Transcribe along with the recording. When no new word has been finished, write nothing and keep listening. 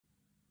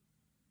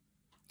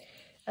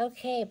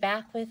Okay,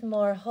 back with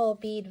more whole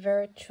bead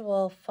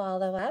virtual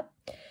follow-up.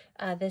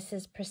 This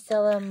is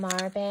Priscilla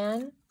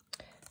Marban,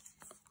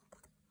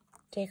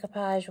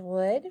 decoupage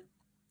wood.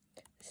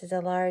 This is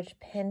a large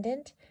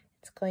pendant.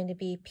 It's going to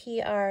be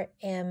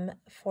PRM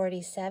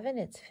 47.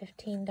 It's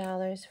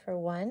 $15 for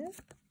one.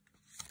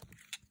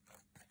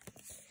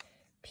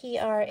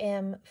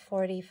 PRM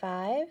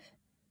 45,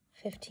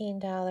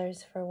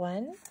 $15 for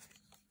one.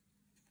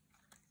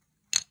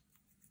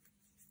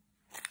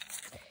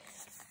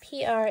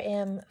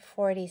 PRM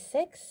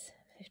 46,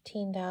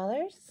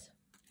 $15.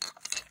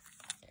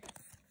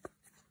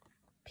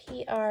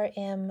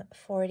 PRM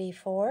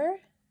 44,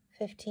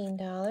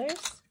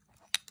 $15.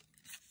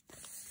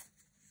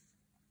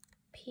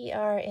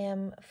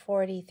 PRM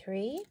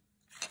 43.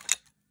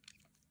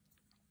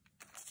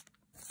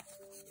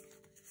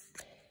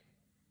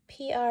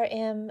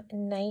 PRM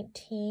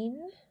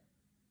 19.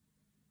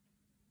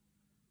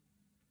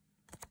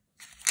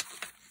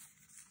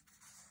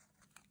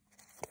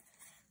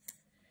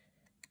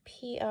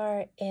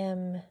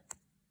 PRM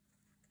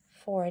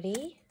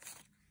 40.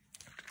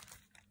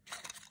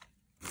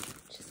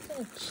 Just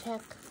going to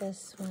check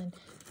this one.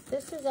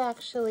 This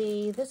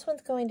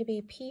one's going to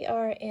be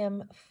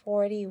PRM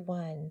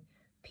 41.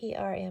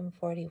 PRM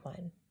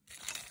 41.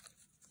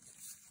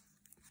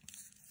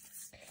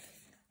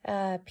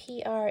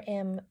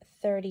 PRM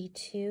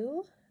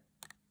 32.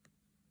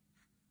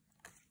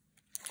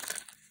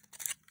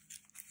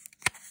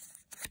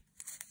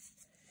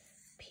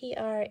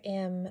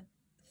 PRM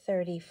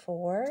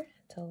 34.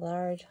 It's a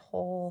large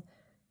whole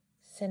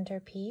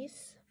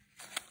centerpiece.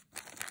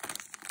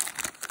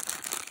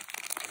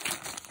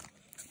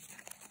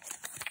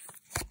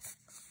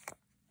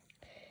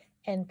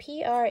 And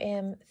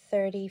PRM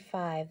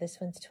 35. This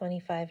one's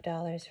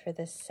 $25 for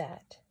this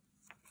set.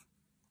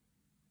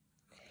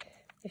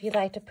 If you'd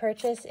like to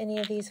purchase any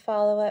of these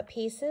follow-up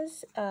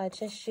pieces,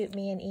 just shoot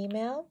me an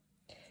email,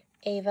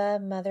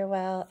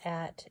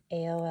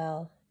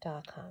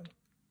 avamotherwell@aol.com.